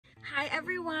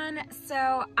everyone.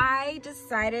 So I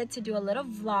decided to do a little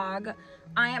vlog.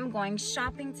 I am going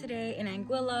shopping today in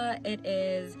Anguilla. It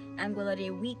is Anguilla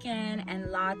Day Weekend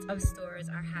and lots of stores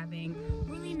are having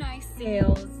really nice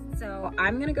sales. So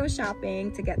I'm gonna go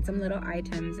shopping to get some little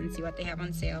items and see what they have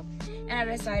on sale. And I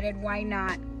decided why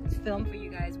not film for you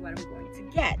guys what I'm going to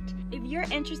get. If you're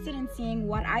interested in seeing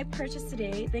what I purchased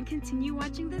today, then continue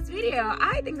watching this video.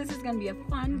 I think this is gonna be a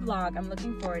fun vlog. I'm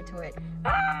looking forward to it.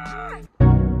 Ah!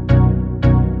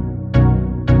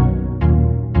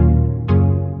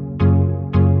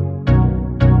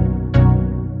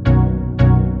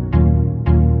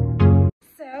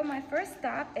 So my first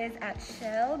stop is at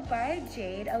Shell by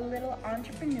Jade, a little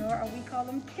entrepreneur, or we call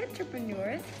them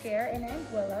kidtrepreneurs here in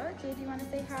Anguilla. Jade, do you want to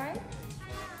say hi?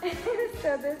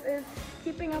 So this is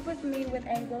keeping up with me with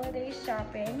Anguilla Day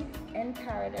shopping in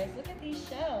paradise. Look at these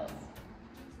shells.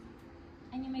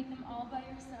 And you make them all by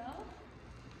yourself?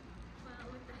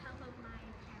 Well, with the help of my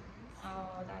parents.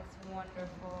 Oh, that's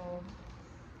wonderful.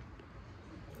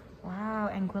 Wow,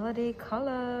 Anguilla Day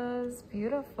colors.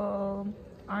 Beautiful.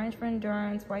 Orange for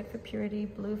endurance, white for purity,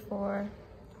 blue for...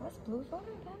 What's blue for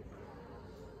again?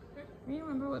 Do you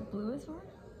remember what blue is for?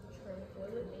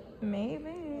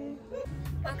 Maybe.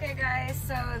 Okay guys,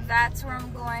 so that's where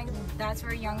I'm going. That's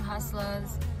where Young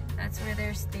Hustlers, that's where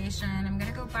they're stationed. I'm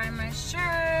gonna go buy my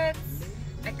shirts.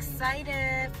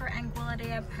 Excited for Anguilla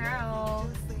Day apparel.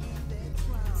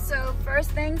 So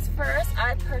first things first,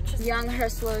 I purchased Young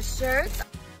Hustlers shirts.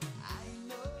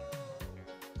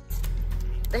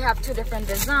 They have two different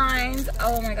designs.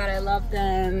 Oh my god, I love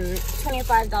them.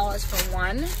 $25 for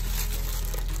one.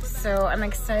 So I'm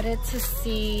excited to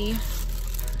see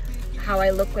how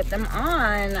I look with them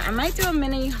on. I might do a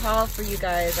mini haul for you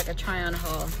guys, like a try on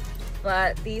haul.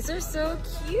 But these are so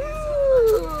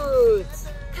cute.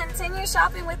 Continue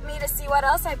shopping with me to see what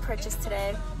else I purchased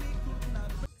today.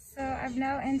 So I've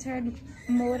now entered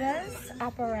modus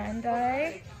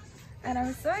operandi and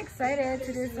I'm so excited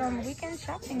to do some weekend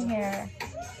shopping here.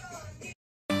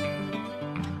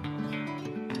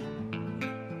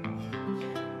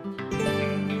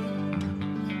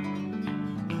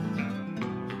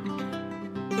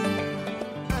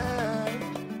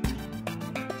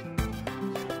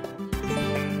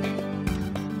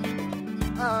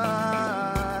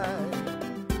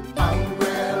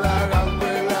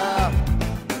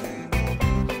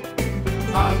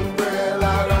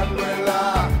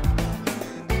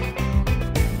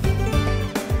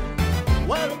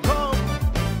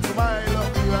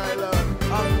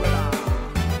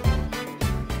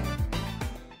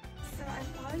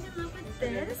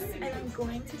 And I'm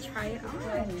going to try it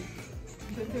on.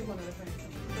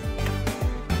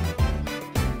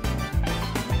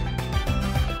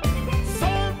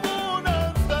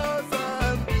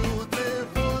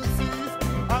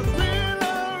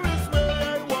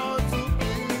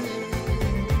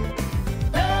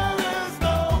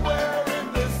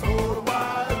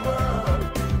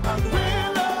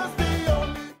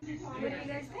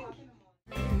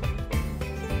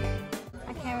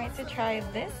 To try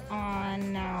this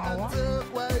on now.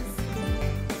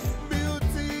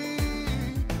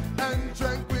 Beauty and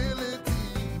tranquility,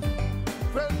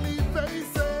 friendly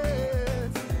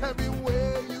faces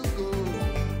everywhere you go.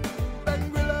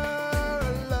 Anguilla,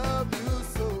 I love you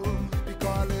so. We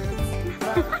call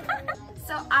it.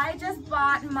 So I just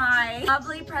bought my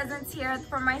lovely presents here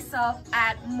for myself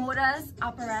at Modus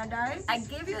Operandi. I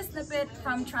gave you a snippet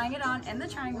from trying it on in the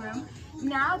trying room.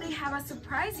 Now they have a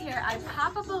surprise here. I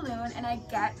pop a balloon and I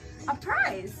get a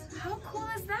prize. How cool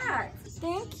is that?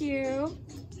 Thank you.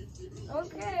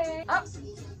 Okay. Up.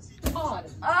 On.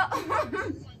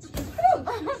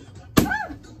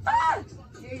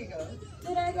 Here you go.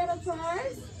 Did I get a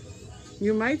prize?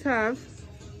 You might have.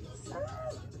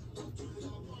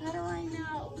 How do I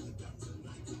know?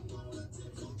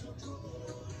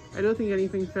 I don't think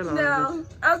anything fell out. No.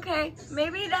 Okay.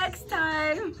 Maybe next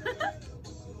time.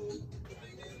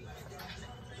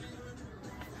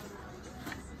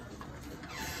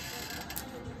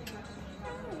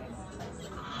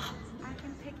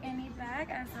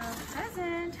 As a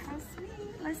present. How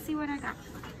sweet. Let's see what I got.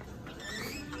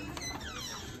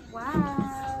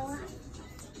 Wow.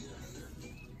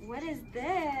 What is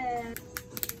this?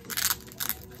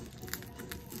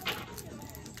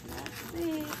 Let's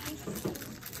see.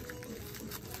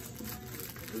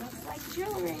 Looks like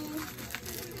jewelry.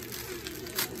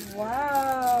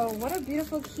 Wow. What a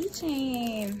beautiful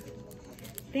keychain.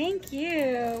 Thank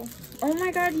you. Oh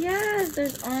my god, yes.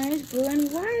 There's orange, blue, and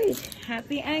white.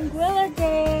 Happy Anguilla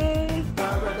Day!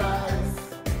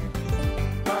 Paradise,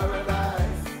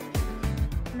 paradise.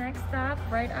 Next stop,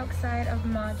 right outside of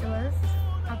Modulus,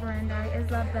 a operandi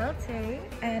is LOVE TO,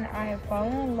 and I have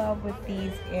fallen in love with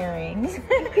these earrings.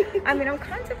 I mean, I'm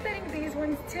contemplating these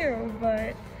ones too,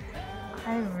 but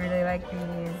I really like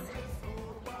these.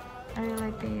 I really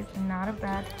like these. Not a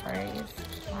bad price.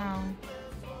 Wow.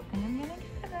 And I'm gonna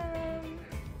get them.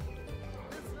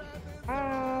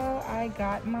 Oh, I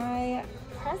got my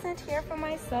present here for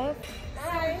myself.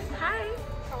 Hi. Hi.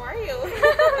 How are you?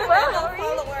 Well, how are you?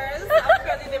 Followers of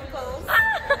Curly Dimples.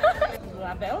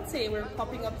 LOVE TO, we're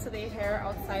popping up today here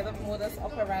outside of Modus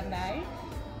Operandi.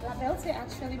 LOVE TO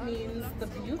actually means the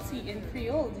beauty in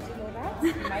Creole. Did you know that?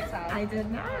 You might have. I did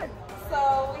not.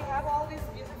 So we have all these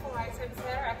beautiful items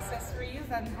here, accessories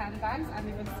and handbags, and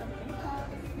even some makeup.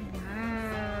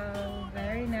 Wow,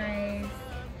 very nice.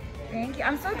 Thank you.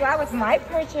 I'm so glad with my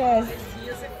purchase. It's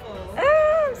beautiful.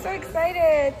 Oh, I'm so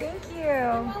excited. Thank you.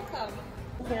 You're welcome.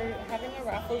 We're having a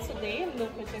raffle today. No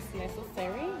purchase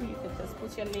necessary. You could just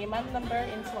put your name and number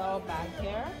into our bag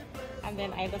here, and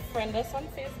then either friend us on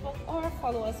Facebook or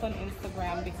follow us on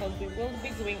Instagram, because we will be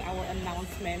doing our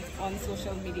announcement on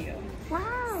social media.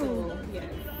 Wow. So, yes.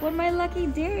 What my lucky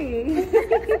day.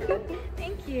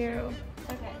 Thank you.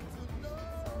 Okay. So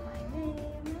my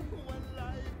name.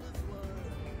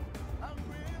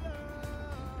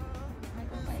 I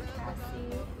go by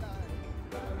Cassie.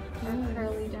 And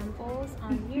Curly Dimples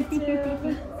on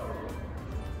YouTube.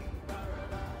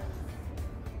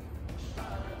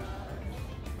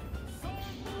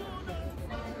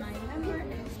 And my number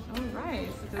is All right,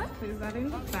 so just place that in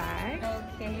the bag.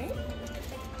 okay.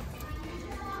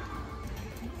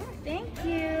 Thank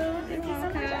you. Thank you so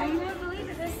much. I can't believe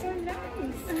it. That's so nice.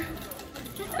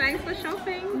 Thanks for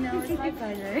shopping. No, it's my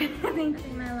pleasure. Thank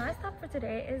you. My last stop for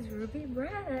today is Ruby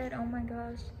Bread. Oh my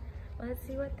gosh. Let's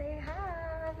see what they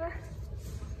have.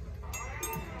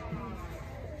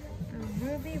 The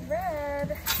Ruby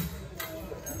Bread.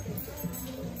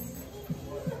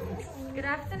 Good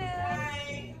afternoon.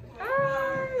 Hi.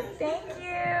 Hi. Thank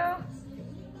you.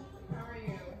 How are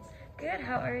you? Good.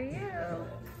 How are you?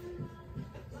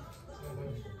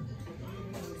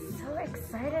 So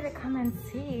excited to come and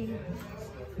see.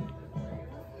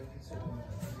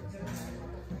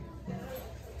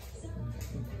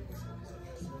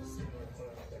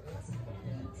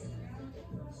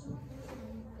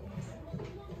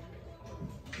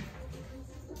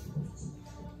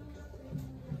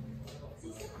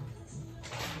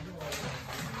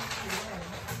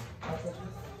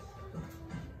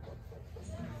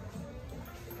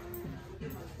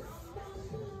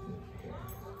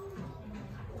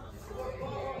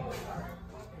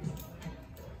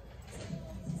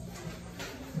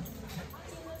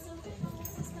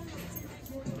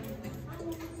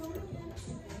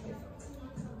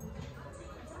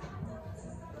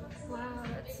 Wow,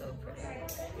 that's so pretty.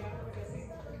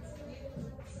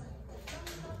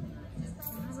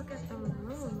 Wow, look at the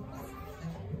robes.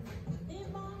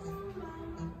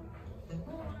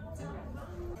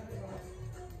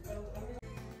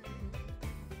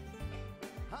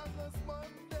 Harvest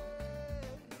Monday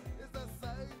is a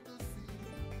sight to see.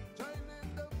 Join in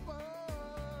the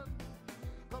fun.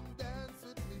 Come dance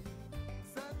with me.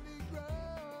 Sandy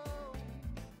ground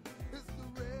is the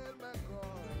real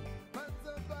McCoy. Man's a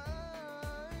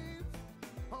vibes.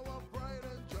 Our pride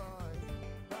and joy.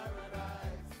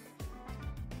 Paradise.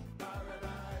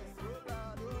 Paradise. Oh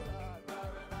Lord,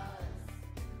 paradise.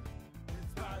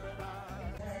 It's paradise.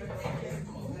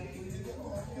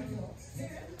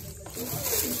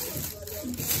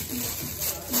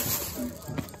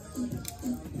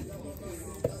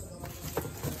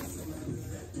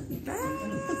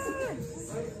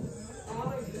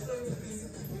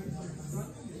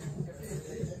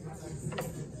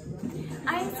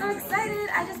 I'm so excited.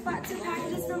 I just bought 2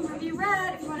 packages from Ruby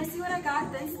Red. If you want to see what I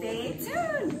got, then stay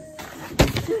tuned.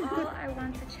 All I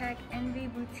want to check Envy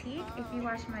Boutique. If you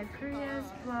watched my previous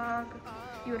vlog,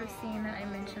 you would have seen that I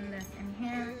mentioned this in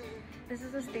here. This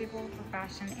is a staple for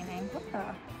fashion in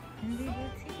Anguilla. Envy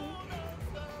Boutique.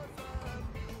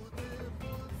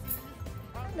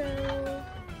 Hello.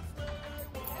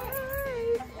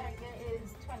 Hi. Jacket is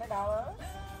 $20.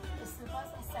 The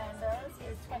slippers and sandals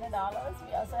is $20.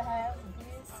 We also have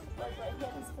these slippers right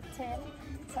here. This for 10.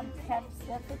 Some caps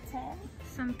here for 10.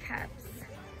 Some caps.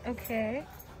 Okay.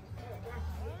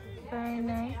 Very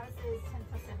nice.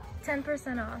 This is 10%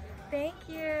 10% off. off. Thank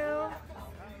you.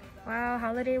 Wow,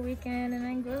 holiday weekend in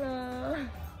Anguilla.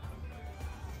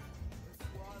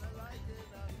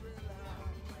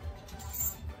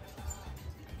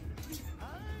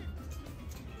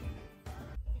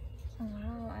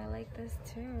 Wow, I like this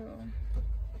too.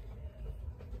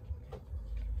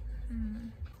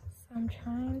 So I'm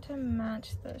trying to match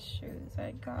the shoes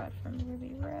I got from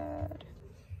Ruby Red.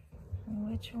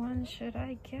 Which one should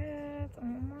I get? Oh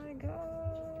my gosh.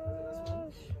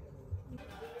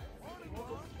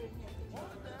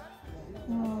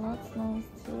 Oh, that's nice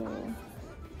too.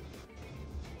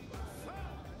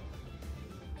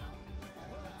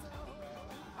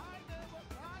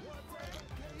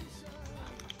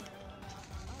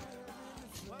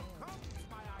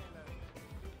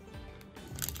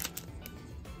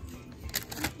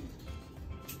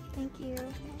 Thank you.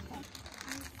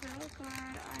 I'm so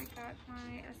glad I got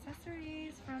my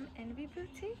accessories from Envy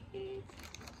Boutique.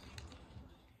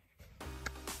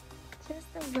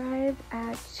 Just arrived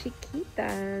at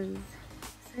Chiquita's.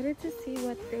 Excited to see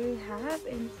what they have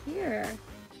in here.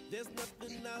 There's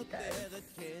nothing out there that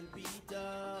can't be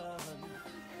done.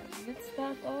 Good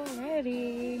stuff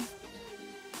already.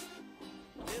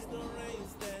 There's no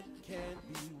race that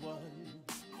can't be won.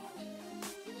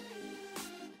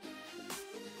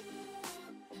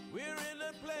 We're in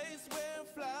a place where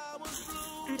flowers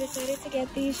bloom. I decided to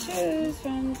get these shoes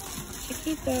from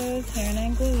Chiquita's here in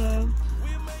Anguilla.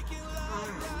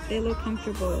 They look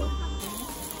comfortable.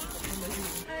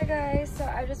 Hi guys, so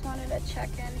I just wanted to check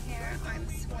in here. I'm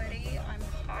sweaty, I'm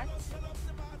hot,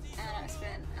 and I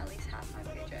spent at least half my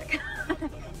paycheck. I'm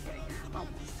kidding,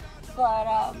 almost.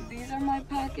 But these are my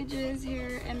packages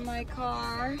here in my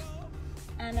car,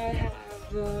 and I have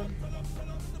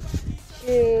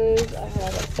shoes, I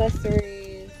have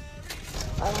accessories,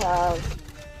 I have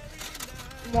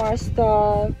more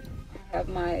stuff, I have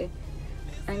my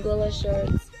Anguilla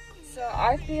shirts. So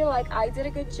I feel like I did a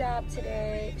good job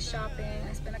today shopping.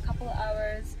 I spent a couple of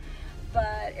hours,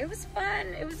 but it was fun.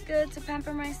 It was good to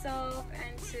pamper myself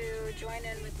and to join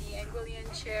in with the Anguillian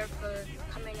cheer for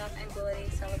coming up Anguilla Day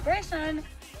celebration.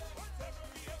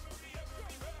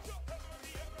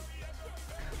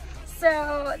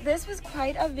 So this was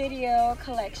quite a video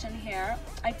collection here.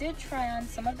 I did try on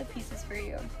some of the pieces for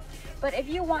you. But if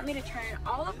you want me to try on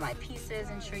all of my pieces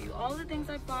and show you all the things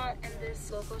I bought in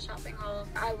this local shopping haul,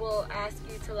 I will ask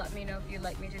you to let me know if you'd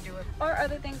like me to do it. Or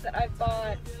other things that I've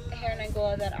bought here in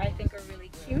Anguilla that I think are really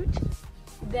cute,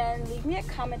 then leave me a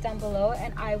comment down below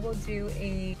and I will do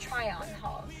a try-on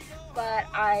haul. But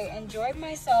I enjoyed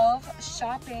myself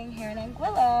shopping here in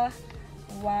Anguilla.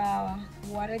 Wow,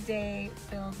 what a day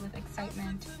filled with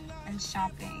excitement and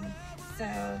shopping. So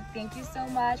thank you so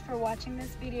much for watching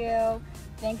this video.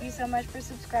 Thank you so much for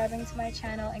subscribing to my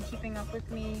channel and keeping up with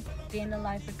me day in the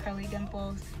life with Curly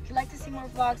Dimples. If you'd like to see more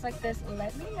vlogs like this,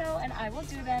 let me know and I will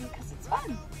do them because it's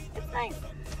fun. It's nice.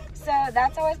 So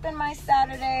that's always been my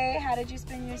Saturday. How did you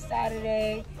spend your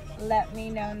Saturday? Let me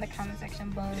know in the comment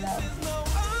section below.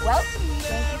 Well,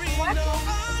 thank you for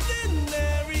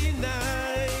watching.